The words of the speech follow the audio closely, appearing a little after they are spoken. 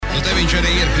te viņš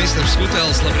arī ir Kristaps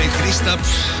Skutels. Labrīt, Kristap!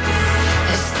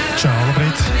 Čau,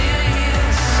 labrīt!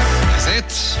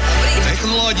 Aiziet!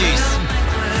 Tehnoloģijas!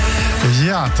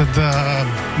 Jā, tad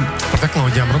par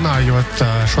tehnoloģijām runājot,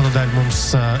 šonadēļ mums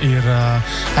ir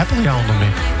Apple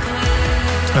jaunumi.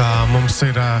 Mums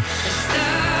ir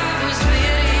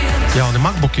jauni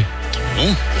MacBooki.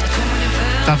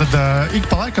 Tātad ik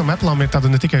pa laikam Apple'am ir tāda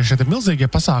ne tikai šie milzīgie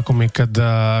pasākumi, kad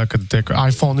tiek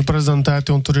iPhone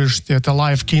prezentēti un tur ir tie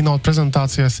live keynote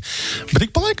prezentācijas, bet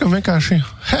ik pa laikam vienkārši,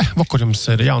 vakur jums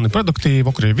ir jauni produkti,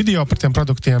 vakur ir video par tiem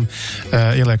produktiem,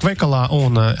 ieliek veikalā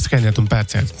un skēniet un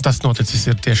pērciet. Tas noticis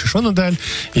ir tieši šonadēļ,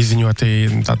 izziņoti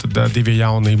tātad 2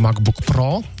 jauni MacBook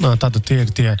Pro, tātad tie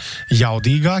ir tie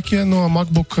jaudīgākie no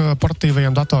MacBook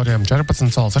portatīvajiem datoriem,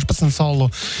 14 colu, 16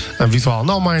 colu,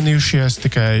 vizuāli nav mainījušies,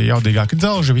 tikai jaudīgāki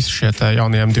visi šie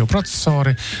jaunie M2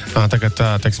 procesori. Tagad,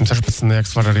 teiksim,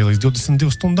 16 var arī līdz 22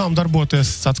 stundām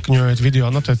darboties, atskaņojot video,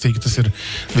 un attiecīgi tas ir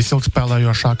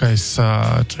visilgspēlējošākais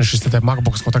šis te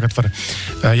MacBooks, ko tagad var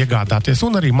iegādāties.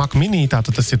 Un arī Mac Mini,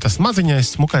 tātad tas ir tas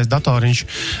maziņais, smukais datoriņš.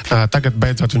 Tagad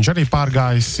beidzot viņš arī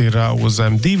pārgājis ir uz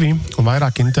M2, un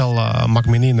vairāk Intel Mac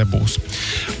Mini nebūs.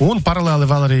 Un paralēli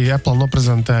vēl arī Apple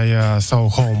noprezentēja savu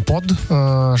HomePod,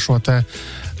 šo te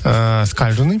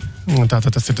skaļruni. Tātad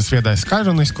tas ir tas viedais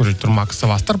skaļrunis, kuri tur mākas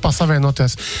savā starpā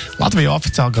savienoties. Latvijā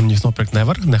oficiāli gan viņus nopirkt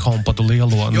nevar, ne HomePodu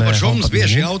lielo, jo par šo mums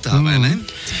bieži jautā, vai ne?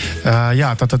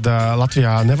 Jā, tātad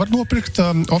Latvijā nevar nopirkt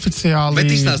oficiāli. Bet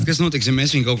izstāst, kas notiks, ja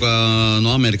mēs viņu kaut kā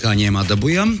no amerikāņiem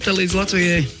atdabujam te līdz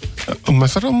Latvijai?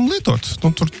 Mēs varam lietot.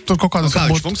 Tur kaut kādas... Kā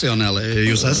viņš funkcionāli?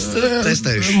 Jūs esat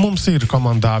testējuši? Mums ir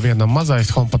komandā vienam mazais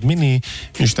HomePod Mini.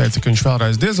 Viņš teica, ka viņš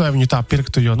vēlreiz diez vai viņu tā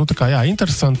pirktu, jo, tā kā jā,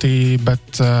 interesanti,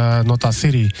 bet no tā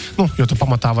Siri, jo tu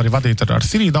pamatā vari vadīt ar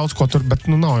Siri daudz ko tur, bet,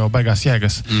 nav jau beigās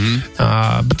jēgas.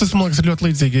 Bet tas, man liekas, ir ļoti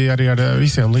līdzīgi arī ar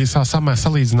visiem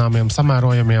salīdzināmiem,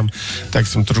 samērojamiem,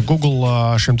 teiksim, tur Google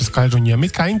šiem skaļruņiem.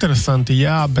 It kā interesanti,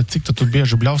 jā, bet cik tu tur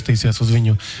bieži bļaustīsies uz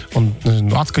viņu un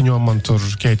atskaņo man tur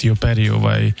Katy Periju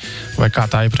vai kā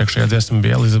tā iepriekšējā dziesma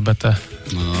bija Elizabete.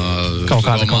 Kaut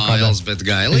kāda. Elizabete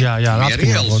Gaili? Jā,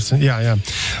 atskaņots. Jā.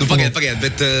 Pagaid,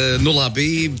 bet,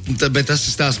 labi, bet tas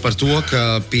ir stāsts par to,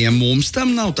 ka pie mums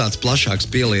tam nav tāds plašāks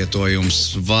pielietojums,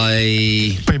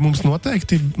 vai... Pie mums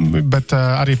noteikti, bet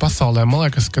arī pasaulē, man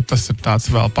liekas, ka tas ir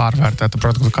tāds vēl pārvērtēta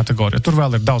produktu kategorija. Tur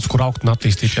vēl ir daudz, kur augt un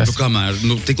attīstīties. Kamēr,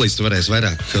 tiklīdz tu varēsi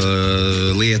vairāk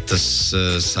lietas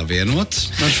savienot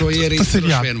ar šo ierīci. Tas ir,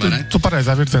 jā, tu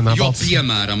pareizā virzienā valsts. Jo,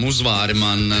 piemēram, uzvāri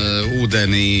man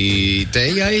ūdeni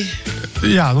tejai.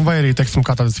 Jā, vai arī, teiksim,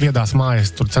 kā tādas viedās mājas,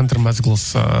 tur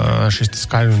centrmezgls šis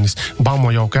skaļrunis.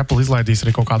 Baumo jau, ka Apple izlaidīs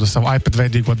arī kaut kādu savu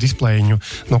iPad-veidīgo displejiņu,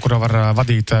 no kura var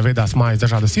vadīt viedās mājas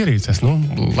dažādas ierīces.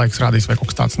 Laiks rādīs, vai kaut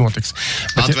kas tāds notiks.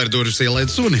 Atver durvis, ielaid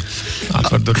suni.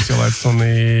 Atver durvis, ielaid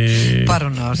suni.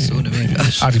 Parunā ar suni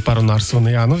vienkārši. Arī parunā ar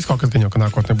suni, jā. Viss kaut kas gan jau, ka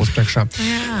nākotnē būs priekšā.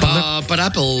 Par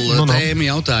Apple tēmu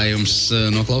jautājums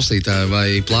no klausītāja,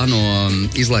 vai plāno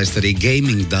izlaist arī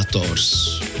gaming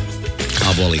dators?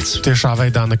 Abolīts. Tiešā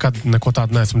veidā nekad neko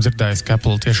tādu neesmu dzirdējis, ka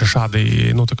Apple tieši šādi,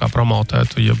 tā kā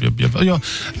promotētu, jo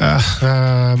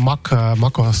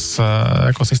Macos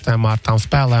ekosistēmā ar tām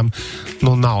spēlēm,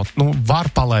 nav. Var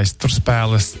palaist tur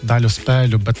spēles, daļu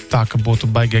spēļu, bet tā, ka būtu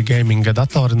baigie gaminga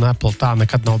datori, Apple tā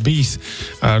nekad nav bijis,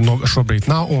 šobrīd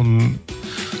nav, un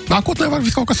nākotnē var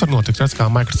visu kaut kas var notikt. Redz, kā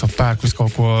Microsoft pērk visu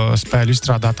kaut ko spēļu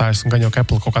izstrādātājs, un gan jau, ka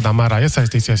Apple kaut kādā mērā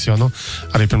iesaistīsies, jo,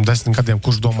 arī pirms 10 gadiem,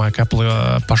 kurš domāja, ka Apple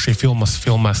paši filmēs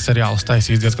seriālus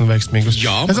taisīs diezgan veiksmīgus.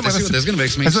 Jā, diezgan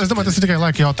veiksmīgus. Es domāju, tas ir tikai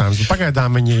laika jautājums.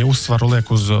 Pagaidām viņi uzsvaru liek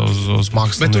uz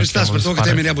māksliniekiem. Bet tur ir stāsts par to, ka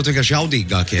tiem ir jābūt vienkārši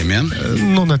jaudīgākiem, ja?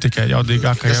 Ne tikai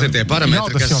jaudīgākajiem. Kas ir tie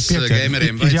parametri, kas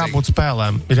gameriem vajadzīgi?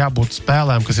 Ir jābūt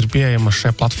spēlēm, kas ir pieejamas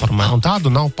šajā platformā, un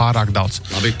tādu nav pārāk daudz.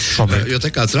 Labi, jo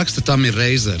te kāds raksta, tam ir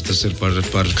Razer, tas ir par...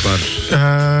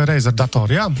 Razer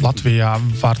datori, jā. Latvijā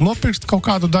var nopirkt kaut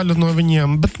kādu daļu no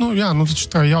viņiem, bet,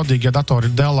 taču tā jaudīgie datori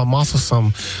ir Dellam,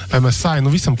 Asusam, MSI,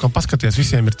 visam, kam paskaties,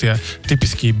 visiem ir tie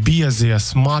tipiski biezie,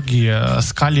 smagie,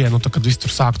 skaļie, kad viss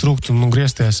tur sāk trūkt un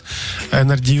griezties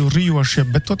enerģiju rijošie,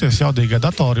 bet toties jaudīgie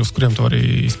datori, uz kuriem tu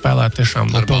arī spēlēt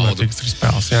tiešām pilnvērtīgas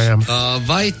spēles. Jā.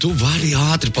 Vai tu vari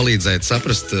ātri palīdzēt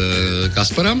saprast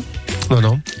Kasparam?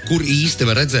 Kur īsti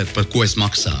var redzēt, par ko es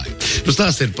maksāju?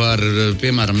 Tas ir par,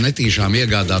 piemēram, netīšām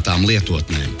iegādātām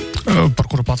lietotnēm. Par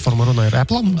kuru platformu runāja ar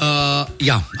Apple'am?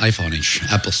 Jā, iPhone-iņš,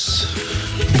 Apples.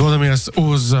 Dodamies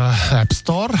uz App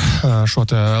Store, šo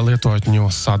te lietotņu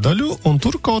sadaļu, un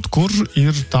tur kaut kur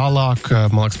ir tālāk,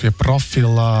 man liekas, pie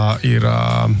profila ir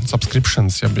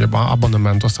subscriptions, jeb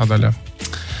abonementu sadaļa.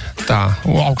 Tā,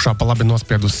 augšā pa labi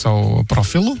nospiedus savu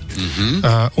profilu,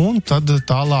 un tad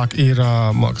tālāk ir,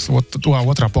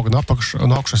 otrā poga no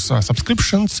augšas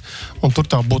subscriptions, un tur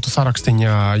tev būtu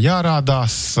sarakstiņā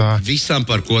jārādās. Visam,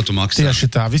 par ko tu maksā.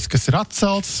 Tieši tā, viss, kas ir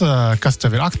atcelts, kas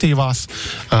tev ir aktīvās,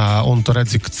 un tu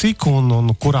redzi, cik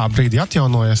un kurā brīdī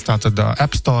atjaunojies, tātad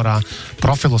App Store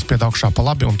profilus pied augšā pa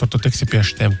labi, un tur tu tiksi pie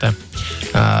šitiem te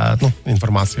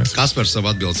informācijas. Kas par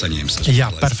savu atbildi saņēmis?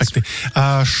 Jā, perfekti.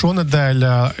 Šonedēļ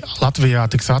Latvijā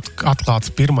tiks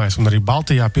atklāts pirmais un arī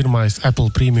Baltijā pirmais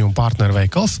Apple Premium partneru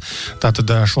veikals.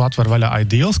 Tātad šo atver vaļā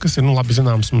Ideals, kas ir, labi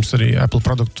zināms, mums arī Apple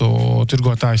produktu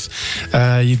tirgotājs.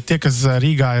 Tie, kas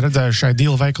Rīgā ir redzējuši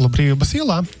Ideal veikalu Brīvības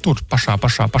ielā, tur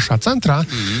pašā centrā,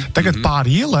 tagad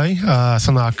pāri ielai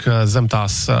sanāk zem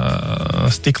tās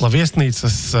stikla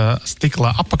viesnīcas,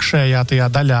 stikla apakšējā tajā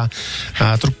daļā,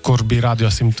 tur, kur bija radio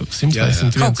 100 vai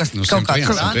 101. Kaut kāds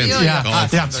radio.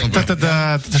 Jā.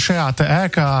 Tad šajā te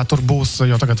ēkā tur būs,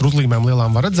 jau tagad uzlīmēm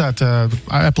lielām var redzēt,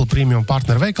 Apple Premium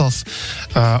partneru veikals,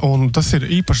 un tas ir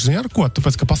īpaši ziņa ar ko,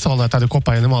 tāpēc, ka pasaulē tādi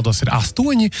kopā, ja nemaldos, ir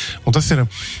 8, un tas ir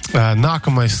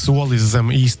nākamais solis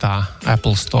zem īstā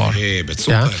Apple Store. Bet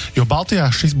super. Jo Baltijā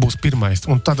šis būs pirmais,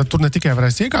 un tad tur ne tikai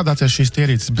varēs iegādāties šīs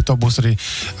ierīces, bet to būs arī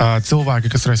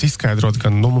cilvēki, kas varēs izskaidrot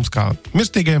gan mums kā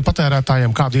mirstīgajiem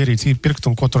patērētājiem, kādu ierīci pirkt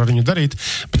un ko tur ar viņu darīt,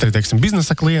 bet arī, teiksim,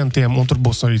 biznesa klientiem, un tur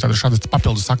būs arī šādas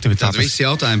papildus aktivitātes. Tad visi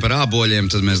jautājumi par āboļiem,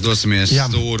 tad mēs dosimies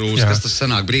tur uz, kas tas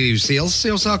sanāk, Brīvības ielas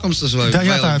jau sākums, tas vai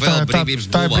vēl Brīvības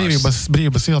tā ir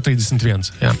Brīvības iela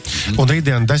 31, jā. Un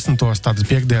rītdien 10. tādas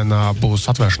piekdienā būs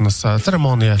atvēršanas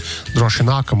ceremonija, droši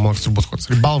nākamais, tur būs kaut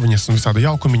kāds balviņas un visādi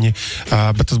jaukumiņi,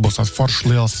 bet tas būs tāds foršs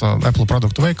liels Apple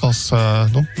produktu veikals,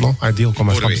 Ideal, ko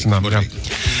mēs labi zinām.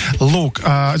 Lūk,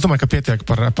 es domāju, ka pietiek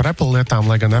par Apple lietām,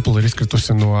 lai gan Apple ir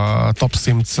izkritusi no top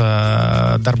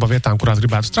 100 darba vietām, kurās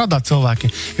gribētu strādāt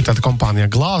cilvēki. Ir tāda kompānija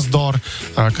Glassdoor,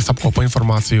 kas apkopo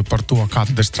informāciju par to, kā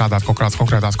tad ir strādāt kaut kādās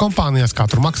konkrētās kompānijās, kā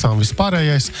tur maksā un viss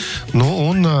pārējais.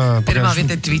 Pirmā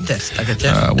vieta ir Twitter tagad,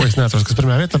 jā? Es neatceros, kas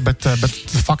pirmā vieta, bet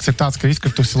fakts ir tāds, ka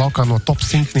izkritusi laukā no top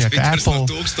 100 Apple.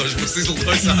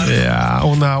 Jā,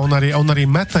 un arī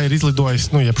Meta ir izlidojis,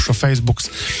 jeb šo Facebooks,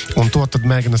 un to tad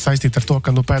mēģina saistīt ar to,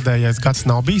 ka pēdējais gads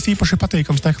nav bijis īpaši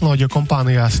patīkams tehnoloģiju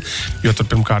kompānijās, jo tur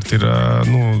pirmkārt ir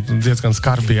diezgan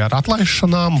skarbi ar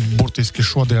atlaišanām. Burtiski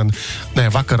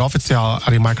vakar oficiāli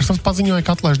arī Microsoft paziņoja,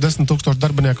 ka atlaiž 10 000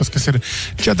 darbiniekus, kas ir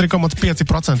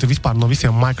 4,5% vispār no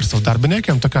visiem Microsoft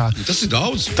darbiniekiem. Tas ir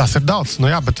daudz. Tas ir daudz,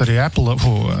 bet arī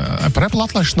par Apple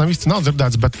atlaišanām viss nav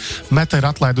dzirdēts, bet Meta ir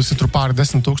atlaidusi tur pāri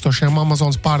 10 000,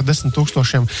 Amazons pāri 10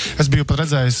 000. Es biju pat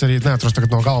redzējis arī, neatceros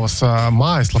tagad no galvas,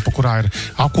 mājaslapu, kurā ir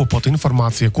apkopota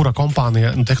informācija, kura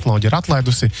kompānija tehnoloģija ir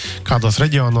atlaidusi, kādos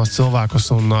reģionos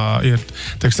cilvēkus, un ir,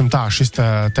 teiksim tā, šis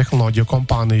tehnoloģiju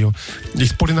kompāniju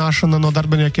izpurināšana no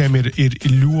darbiniekiem ir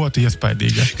ļoti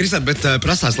iespaidīga. Kristā, bet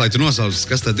prasās, lai tu nosauc,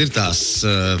 kas tad ir tās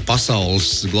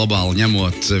pasaules globāli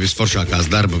ņemot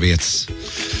visforšākās darba vietas?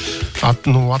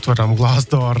 Atveram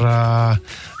Glassdoor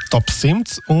top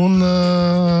 100 un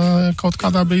kaut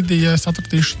kādā brīdī, ja es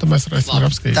atradīšu, tad mēs varēsim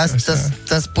apskatīties.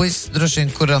 Tas puisis, droši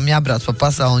vien, kuram jābrauc pa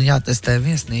pasauli un jātestē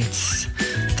viesnīcas,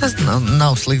 tas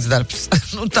nav slikts darbs.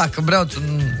 Tā, ka brauc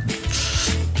un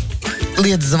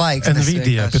liet zvaigznes.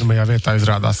 Nvidia pirmajā vietā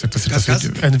izrādās. Tas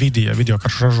ir Nvidia,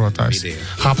 videokaršu ražotājs.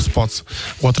 HubSpots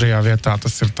otrajā vietā,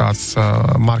 tas ir tāds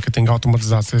marketinga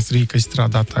automatizācijas rīka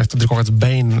izstrādātājs. Tad ir kaut kāds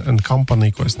Bain & Company,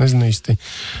 ko es nezinu īsti.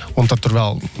 Un tad tur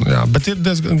vēl, bet ir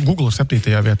diezgan Google 7.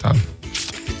 vietā.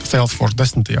 Salesforce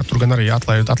 10. Tur gan arī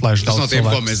atlaiž daudz cilvēku. Tas no tiem,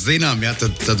 ko mēs zinām,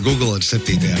 tad Google ir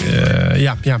 7.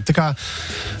 Jā, tā kā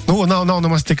nav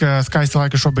nemaz tik skaisti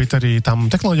laika šobrīd arī tām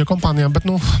tehnoloģiju kompānijām, bet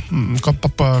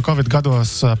Covid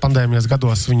gados, pandēmijas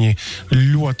gados viņi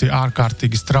ļoti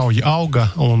ārkārtīgi strauji auga,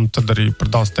 un tad arī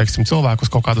par daudz, teiksim,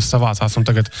 cilvēkus kaut kādus savācās, un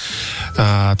tagad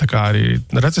tā kā arī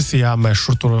recesijā mēs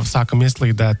šur tur sākam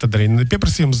ieslīdēt, tad arī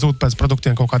pieprasījums zūd pēc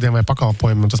produktiem kaut kādiem vai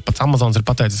pakalpojumiem, un tas pats Amazons ir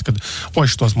pateicis, ka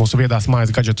šitos mūsu viedās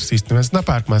mājas gadžetus īsti neviens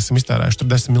nepērk, mēs esam iztērējuši tur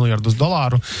 $10 miljardus,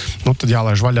 tad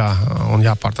jālaiž vaļā un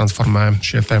jāpārtransformē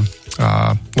šie te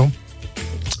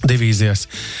divīzijas.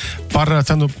 Par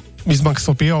cenu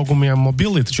izmaksu pieaugumiem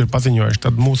mobili taču ir paziņojuši,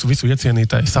 tad mūsu visu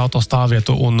iecienītais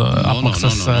autostāvvietu un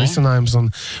apmaksas risinājums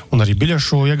un arī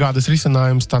biļešu iegādes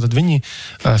risinājums. Tātad viņi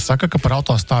saka, ka par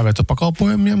autostāvvietu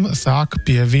pakalpojumiem sāk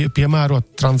piemērot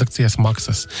transakcijas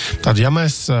maksas. Tad, ja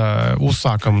mēs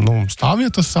uzsākam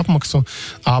stāvvietas apmaksu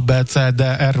A, B, C, D,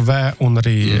 R, V un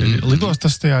arī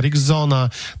lidostas tajā Rīgas zonā,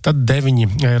 tad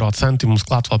 9 eiro centi mums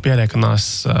klāt vēl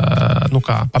pierēkanās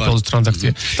kā papildus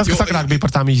transakcija. Tas, kas agrāk bija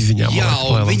par tām izziņām. Jā,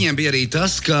 un viņiem viņiem bija arī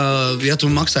tas, ka, ja tu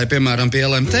maksāji, piemēram, pie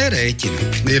LMT rēķina,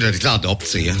 ir arī tāda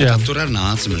opcija. Tad tur arī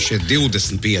nāca man šie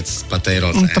 25 pat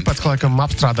eiro centi. Tāpēc, ka laikam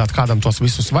apstrādāt kādam tos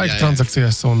visus vajag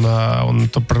transakcijas un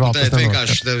tu par vēl tas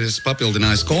vienkārši tev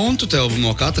papildinājis kontu, tev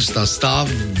no katras tās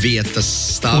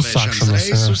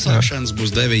stāvēšanas uzsākšanas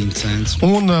būs 9 cents.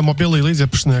 Un mobilī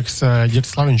līdziepašnieks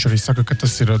Ģirds Slaviņš arī saka, ka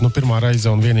tas ir pirmā reize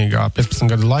un vienīgā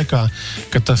 15 gadu laikā,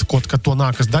 ka to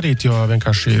nākas darīt, jo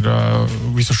vienkārši ir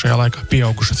visu šajā laikā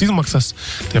pieaugušas izmaksas.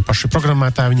 Tie paši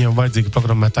programmētāji, viņiem vajadzīgi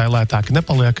programmētāji lētāki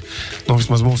nepaliek.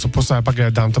 Vismaz mūsu pusē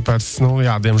pagaidām, tāpēc,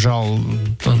 diemžēl,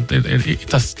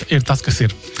 tas ir tas, kas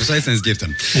ir. Sveiciens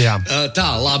Ģirtam. Jā. Tā,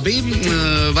 labi.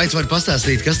 Vai tu vari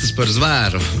pastāstīt, kas tas par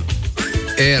zvēru?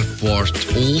 Airport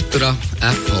Ultra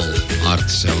Apple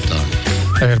Artis jautā.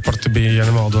 Airporti bija, ja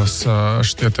nemaldos,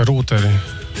 šitie te rūteri.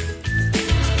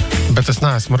 Bet es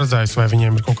neesmu redzējis, vai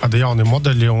viņiem ir kaut kādi jauni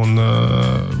modeļi, un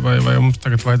vai mums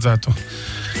tagad vajadzētu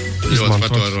izmantot. Ļoti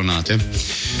par to runāt, ja?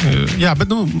 Jā,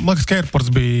 bet, man liekas, ka Airports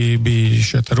bija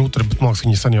šie te rūteri, bet man liekas,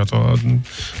 viņi sen jau to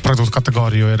produktu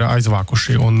kategoriju ir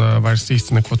aizvākuši un vairs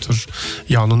īsti neko tur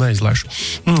jaunu neizlaiž.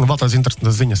 Vēl tādas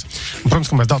interesantas ziņas. Protams,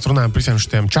 ka mēs daudz runājam par visiem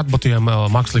šitiem chatbotiem,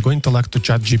 mākslīgo intelektu,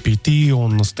 ChatGPT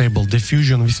un Stable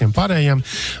Diffusion un visiem pārējiem,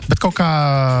 bet kaut kā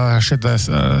šie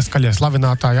skaļie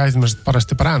slavinātāji aizmirst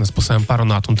parasti par ēnas pusēm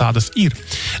parunāt, un tādas ir.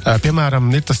 Piemēram,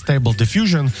 ir tas Stable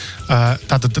Diffusion,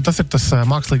 tātad tas ir tas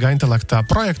mākslīgā intelekta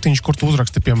projektiņš, kur tu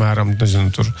uzraksti, piemēram,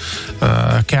 tur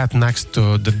cat next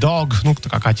to the dog, tā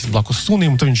kā kaķis blakus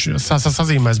sunim, tad viņš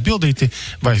sazīmēs bildīti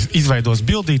vai izveidos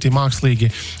bildīti mākslīgi,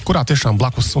 kurā tiešām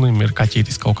blakus sunim ir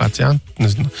kaķītis kaut kāds, jā?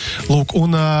 Nezinu. Lūk,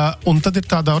 un tad ir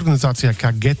tāda organizācija kā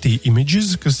Getty Images,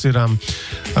 kas ir,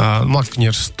 mākslīgi, viņi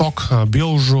ir stok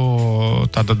bilžu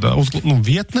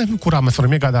vietne, kurā mēs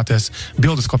varam iegādāties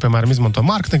bildes, ko, piemēram, izmanto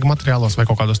mārketinga materiālos vai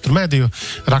kaut kādos tur mediju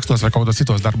rakstos vai kaut kādos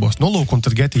citos darbos. Lūk, un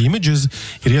tad Getty Images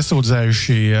ir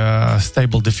iesūdzējuši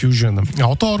Stable Diffusion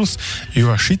autorus,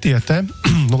 jo šitie te,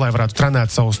 lai varētu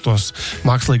trenēt savus tos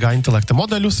mākslīgā intelekta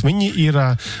modeļus, viņi ir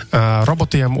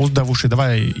robotiem uzdevuši,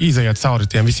 vai izejiet cauri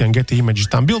tiem visiem Getty Images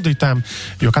tām bildītēm,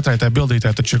 jo katrai tai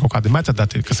bildītē taču ir kaut kādi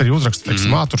metadati, kas arī uzraksta,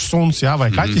 teiksim, tur suns, jā, vai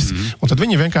kaķis, un tad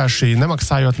viņi vienkārši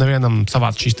nemaksājot nevienam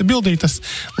savāt šīs te bildītes,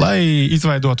 lai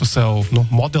izveidotu sev,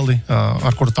 modeli,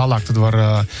 ar kuru tālāk tad var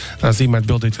zīmēt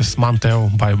bildītes man, tev,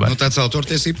 bye. Tāds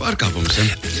autortiesība pārkāpums, ja?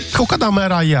 Kaut kādā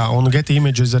mērā, jā, un Getty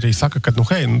Images arī saka, ka,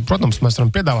 protams, mēs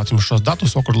varam piedāvāt jums šos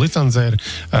datus, kur licence ir,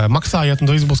 maksājiet, un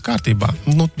to viss būs kārtībā.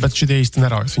 Bet šitie īsti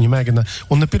neraujas. Viņi mēģina,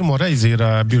 un ne pirmo reizi ir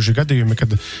bijuši gadījumi, kad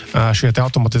šie te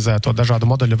automatizēto dažādu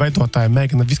modeļu veidotāji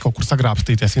mēģina visu kaut kur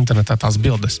sagrābstīties internetā tās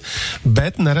bildes.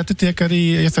 Bet nereti tiek arī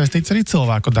iesaistīts arī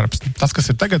cilvēku darbs. Tas,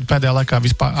 kas ir tagad pēdējā laikā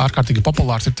vispār ārkārtīgi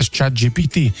populārs, ir tas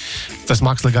ChatGPT, tas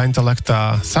mākslīgā intelekta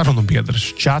sarunu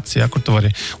biedrs, chats, ja, kur tu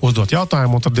vari uzdot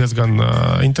jautājumu, un tad diezgan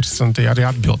interesanti arī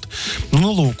atbild.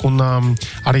 Lūk, un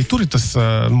arī tur ir tas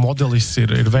modelis ir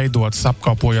veidots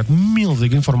apkalpojot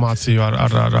milzīgu informāciju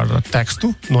ar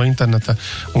tekstu no interneta.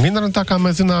 Un internetā, kā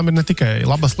mēs zinām, ir ne tikai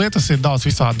labas lietas, ir daudz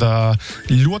visāda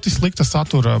ļoti slikta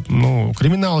satura,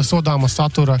 krimināli sodāma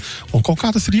satura, un kaut kā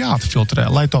tas ir jāatfiltrē,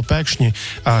 lai to pēkšņi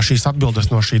šīs atbildes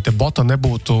no šī te bota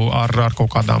nebūtu ar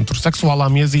kaut kādām tur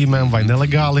seksuālām iezīmēm vai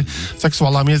nelegāli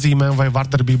seksuālām iezīmēm vai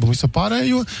vardarbību un visu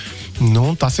pārējo.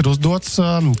 Tas ir uzdots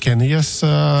Kenijas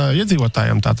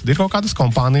iedzīvotājiem. Tātad ir kaut kādas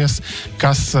kompānijas,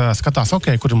 kas skatās,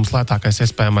 kur ir mums lētākais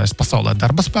iespējamais pasaulē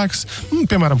darba spēks.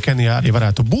 Piemēram, Kenijā arī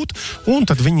varētu būt. Un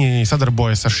tad viņi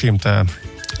sadarbojas ar šīm te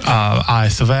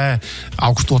ASV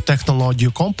augsto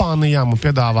tehnoloģiju kompānijām un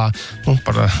piedāvā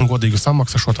par godīgu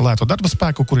samaksu šo te lēto darba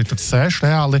spēku, kuri tad sēž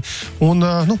reāli un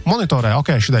monitorē,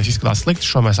 šitais izskatās slikti,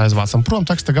 šo mēs aizvācam prom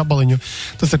teksta gabaliņu.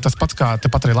 Tas ir tas pats, kā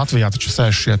tepat arī Latvijā taču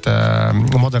sēž šie te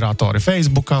moderatori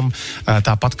Facebookam,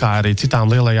 tāpat kā arī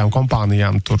citām lielajām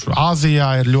kompānijām. Tur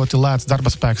Āzijā ir ļoti lēts darba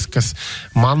spēks, kas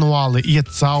manuāli iet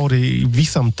cauri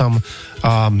visam tam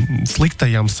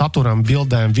sliktajam saturam,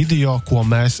 bildēm, video, ko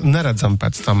mēs neredzam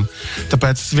pēc tam.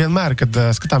 Tāpēc vienmēr, kad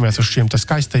skatāmies uz šiem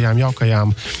skaistajām,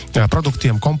 jaukajām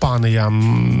produktiem, kompānijām,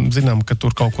 zinām, ka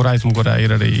tur kaut kur aizmugurē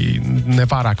ir arī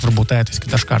nepārāk varbūt ētiski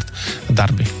dažkārt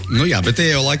darbi. Jā, bet tie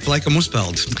jau laikam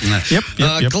uzpeld. Jep.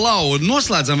 Klau,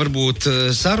 noslēdzam varbūt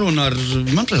sarunu ar,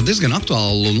 manuprāt, diezgan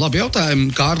aktuālu un labu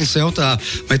jautājumu. Kārlis jautā,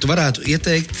 vai tu varētu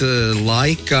ieteikt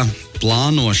laika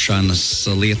plānošanas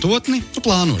lietotni,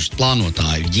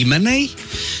 plānotāju ģimenei,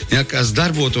 kas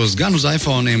darbotos gan uz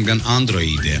iPhone'iem, gan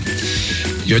Androidiem.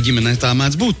 Jo ģimenei tā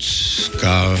mēdz būt,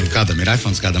 ka kādam ir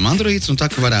iPhones, kādam Androids, un tā,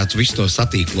 ka varētu visu to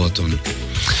satīklot.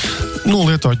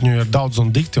 lietotņu ir daudz un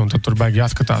dikti, un tad tur baigi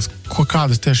jāskatās,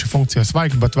 kādas tieši funkcijas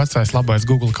vajag, bet vecais labais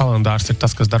Google kalendārs ir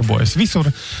tas, kas darbojas visur,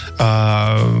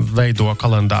 veido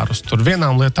kalendārus tur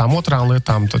vienām lietām, otrām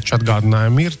lietām, taču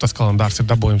atgādinājumi ir, tas kalendārs ir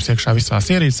dabūjums iekšā visās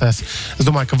ierīcēs. Es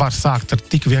domāju, ka var sākt ar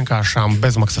tik vienkāršām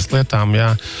bezmaksas lietām,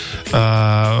 jā.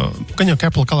 Gan jau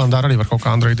Apple kalendāru arī var kaut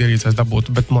kā Android ierīcēs dabūt,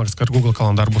 bet man liekas, ka ar Google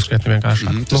kalendāru būs krietni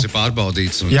vienkāršāk. Tas ir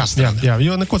pārbaudīts. Jā,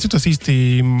 jo neko citus īsti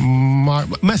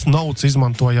mēs Notes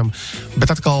izmantojam,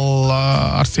 bet atkal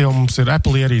ar sievu mums ir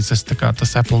Apple ierīces, tā kā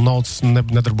tas Apple Notes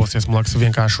nedarbosies, man liekas,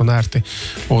 vienkārši un ērti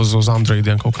uz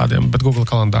Androidiem kaut kādiem, bet Google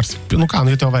kalendārs,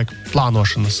 ja tev vajag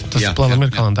plānošanas, tas plānam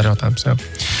ir kalendāra jautājums, jā.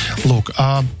 Lūk,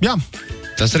 jā.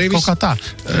 Tas arī viss. Kaut kā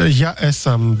tā. Ja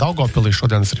esam Daugavpilī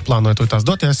šodien, es arī plānoju to tās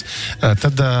doties,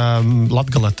 tad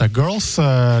Latgale Tech Girls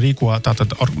rīko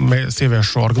tātad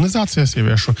sieviešu organizācija,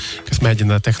 sieviešu, kas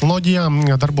mēģina tehnoloģijām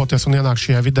darboties un ienāk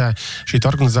šajā vidē. Šī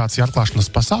organizācija atklāšanas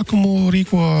pasākumu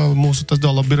rīko mūsu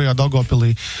Tasdola birojā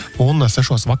Daugavpilī, un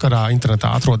 6 vakarā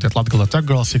internetā atrodiet Latgale Tech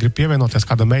Girls, ja grib pievienoties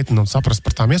kāda meitene un saprast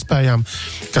par tām iespējām,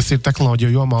 kas ir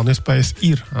tehnoloģiju jomā, un iespējas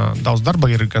ir. Daudz darba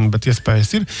ir, gan, bet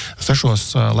iespējas ir.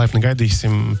 6 laipni gaidīsim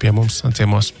pie mums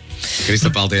ciemos. Krista,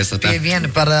 paldies. Pie viena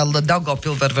par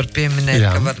Daugavpilu var pieminēt,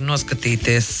 ka var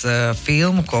noskatīties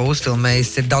filmu, ko uzfilmējis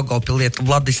ir daugavpilieta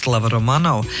Vladislava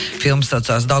Romanova. Filma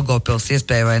saucās Daugavpils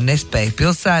iespēja vai nespēja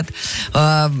pilsēta.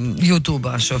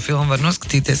 YouTube'ā šo filmu var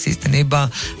noskatīties īstenībā.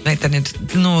 Meiteni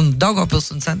ir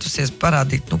Daugavpils un centusies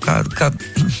parādīt, kā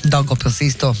Daugavpils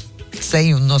īsto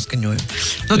seju un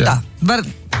noskaņojumu. Tā, var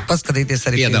paskatīties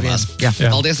arī piedāvās. Jā.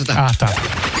 Paldies. Tā.